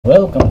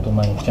Welcome to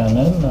my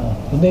channel.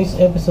 Today's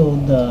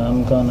episode,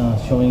 I'm gonna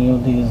showing you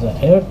this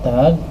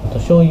AirTag to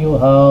show you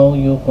how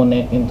you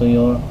connect into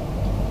your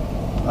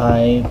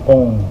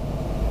iPhone.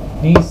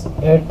 This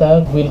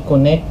AirTag will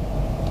connect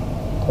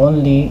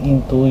only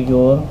into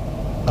your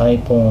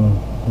iPhone,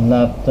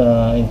 not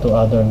into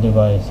other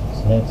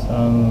devices. Let's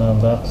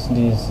unbox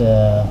this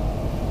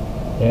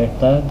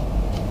AirTag.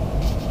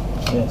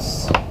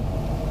 Yes.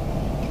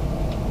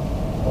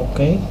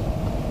 Okay.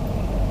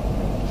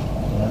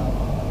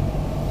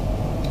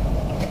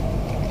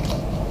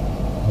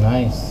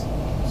 Nice,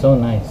 so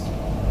nice.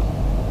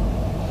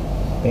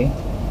 Okay,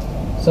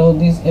 so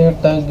this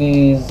AirTag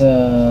is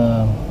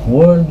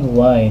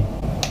worldwide,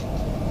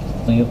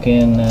 so you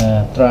can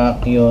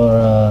track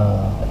your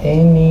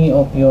any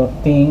of your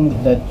thing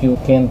that you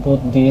can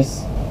put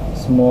this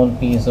small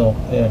piece of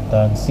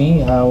AirTag. See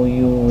how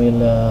you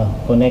will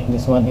connect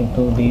this one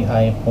into the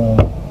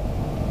iPhone.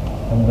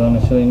 I'm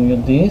gonna showing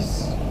you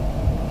this.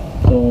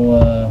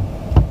 So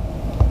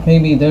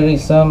maybe there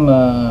is some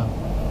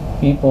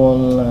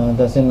people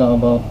doesn't know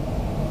about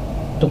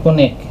to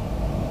connect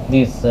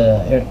this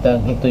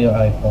AirTag into your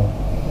iPhone.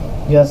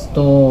 Just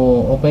to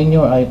open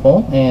your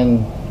iPhone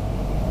and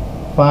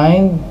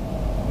find,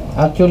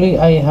 actually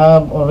I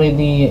have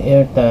already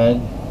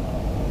AirTag,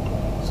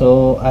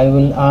 so I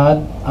will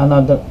add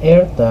another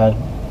AirTag.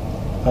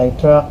 I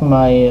track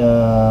my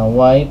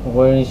wife,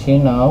 where is she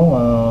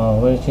now,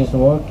 where she's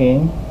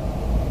working.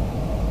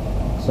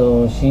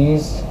 So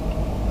she's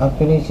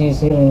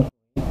here in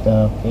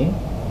Kuwait. Okay,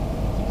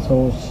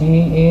 so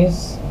she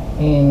is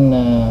in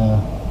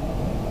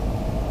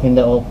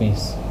the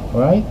office,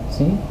 right?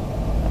 See,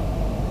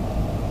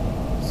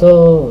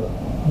 so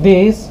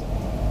this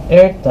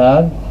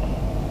AirTag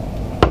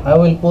I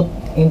will put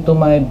into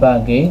my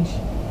baggage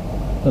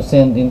to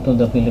send into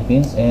the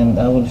Philippines, and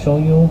I will show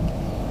you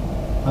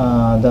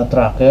the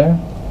tracker.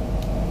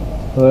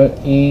 Where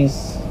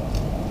is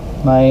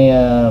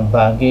my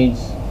baggage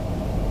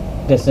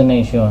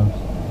destination?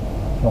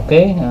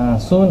 Okay,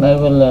 soon I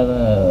will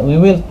we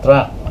will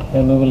track,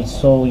 and we will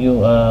show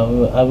you,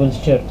 I will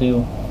share to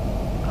you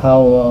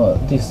how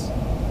this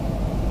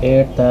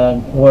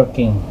AirTag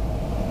working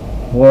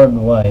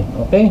worldwide.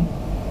 Okay,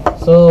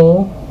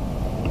 so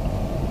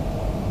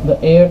the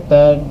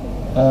AirTag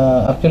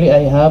actually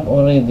I have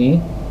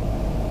already,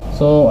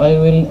 so I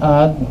will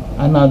add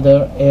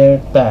another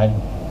AirTag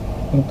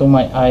into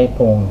my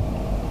iPhone.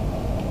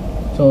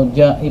 So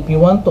if you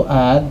want to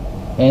add,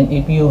 and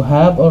if you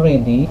have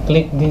already,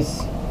 click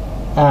this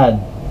add,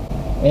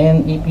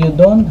 and if you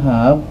don't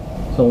have,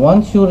 so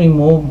once you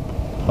remove,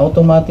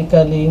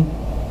 automatically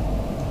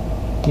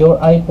your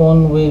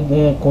iPhone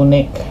will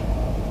connect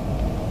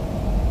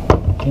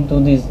into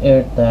this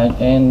AirTag,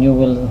 and you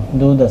will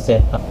do the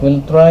setup.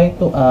 We'll try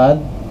to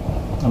add.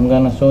 I'm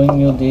gonna showing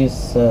you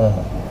this. Did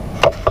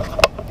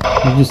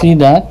you see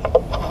that?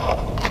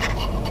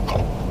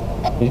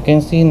 You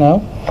can see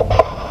now.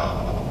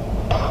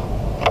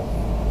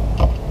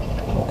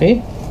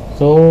 Okay,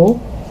 so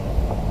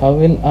I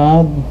will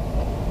add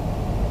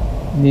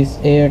this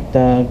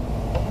AirTag.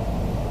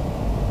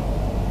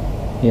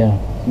 Yeah,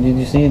 did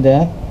you see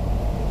that?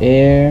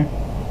 AirTag.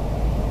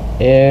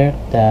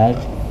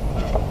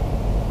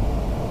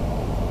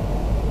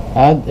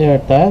 Add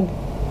AirTag.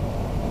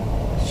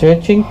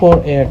 Searching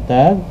for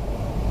AirTag.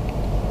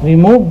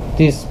 Remove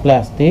this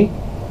plastic.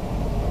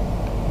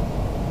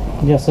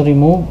 Just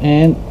remove,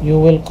 and you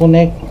will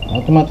connect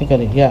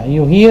automatically. Yeah,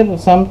 you hear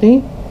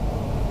something?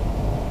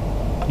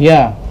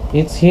 Yeah,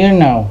 it's here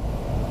now.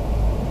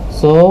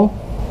 So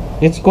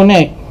it's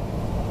connect.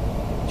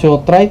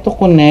 So try to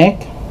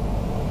connect.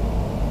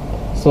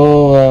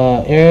 So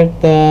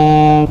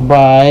AirTag,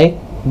 bike,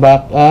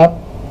 backup,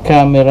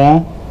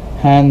 camera,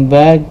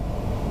 handbag,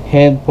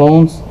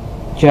 headphones,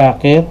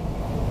 jacket,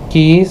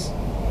 keys,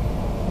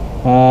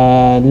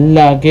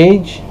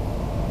 luggage,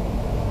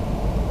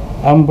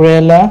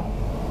 umbrella,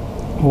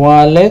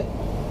 wallet,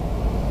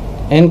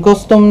 and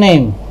custom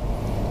name.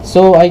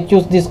 So I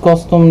choose this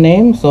custom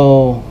name.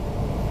 So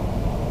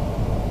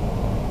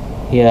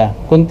yeah,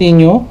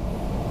 continue.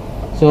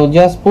 So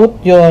just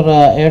put your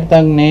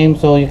AirTag name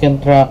so you can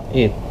track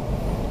it.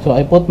 So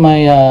I put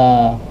my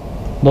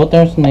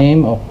daughter's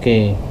name.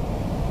 Okay,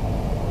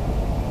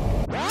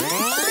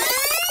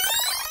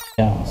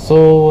 yeah,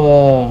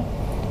 so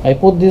I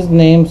put this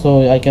name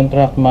so I can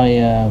track my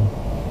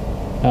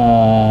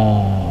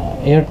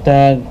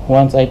AirTag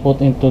once I put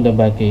into the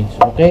baggage.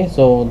 Okay,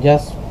 so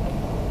just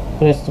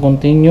press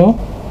continue.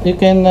 You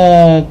can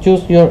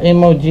choose your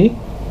emoji,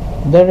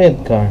 the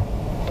red card.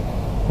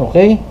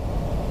 Okay,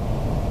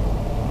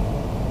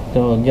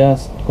 so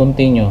just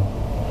continue,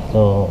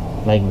 so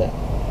like that.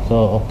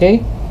 So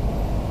okay,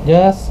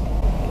 just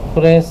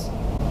press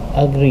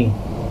agree.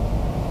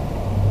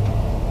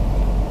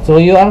 So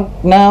you are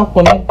now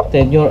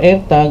connected, your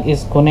AirTag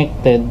is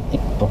connected.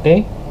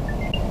 Okay,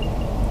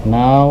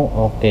 now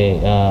okay,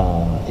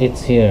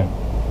 it's here.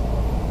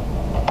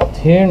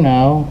 Here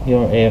now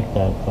your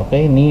AirTag.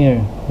 Okay,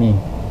 near me,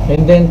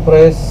 and then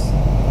press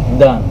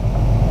done.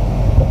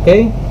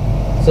 Okay,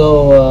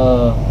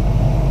 so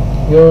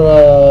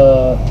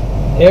your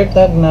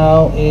AirTag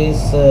now is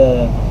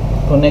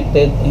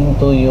connected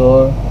into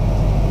your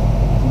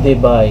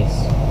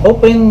device.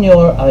 Open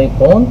your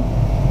iPhone,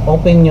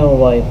 open your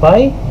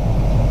Wi-Fi,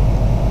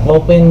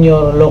 open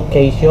your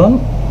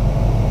location,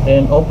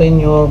 and open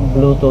your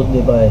Bluetooth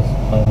device.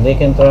 They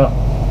can track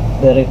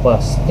very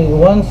fast.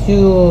 Once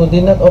you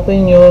did not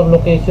open your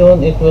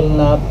location, it will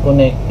not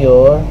connect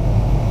your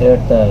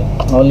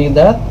AirTag. Only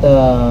that,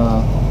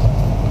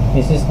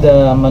 this is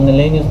the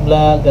Manileños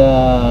vlog.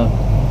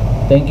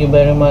 Thank you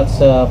very much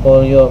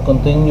for your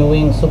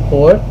continuing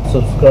support.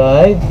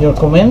 Subscribe, your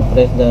comment,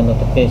 press the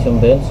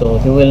notification bell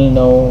so you will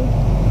know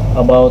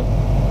about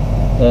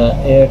the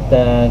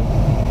AirTag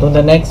to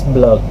the next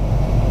vlog.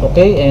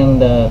 Okay, and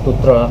to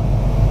track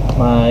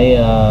my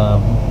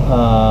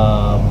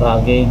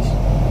baggage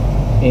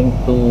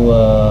into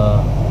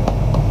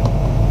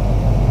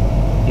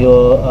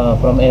your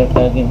from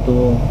AirTag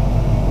into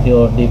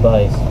your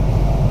device.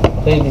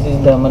 Okay, this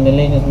is the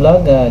Manileños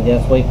vlog.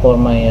 Just wait for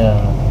my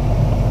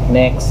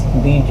next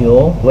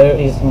video. Where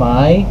is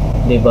my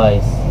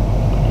device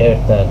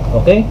AirTag?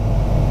 Okay,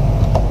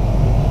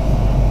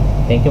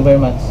 thank you very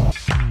much.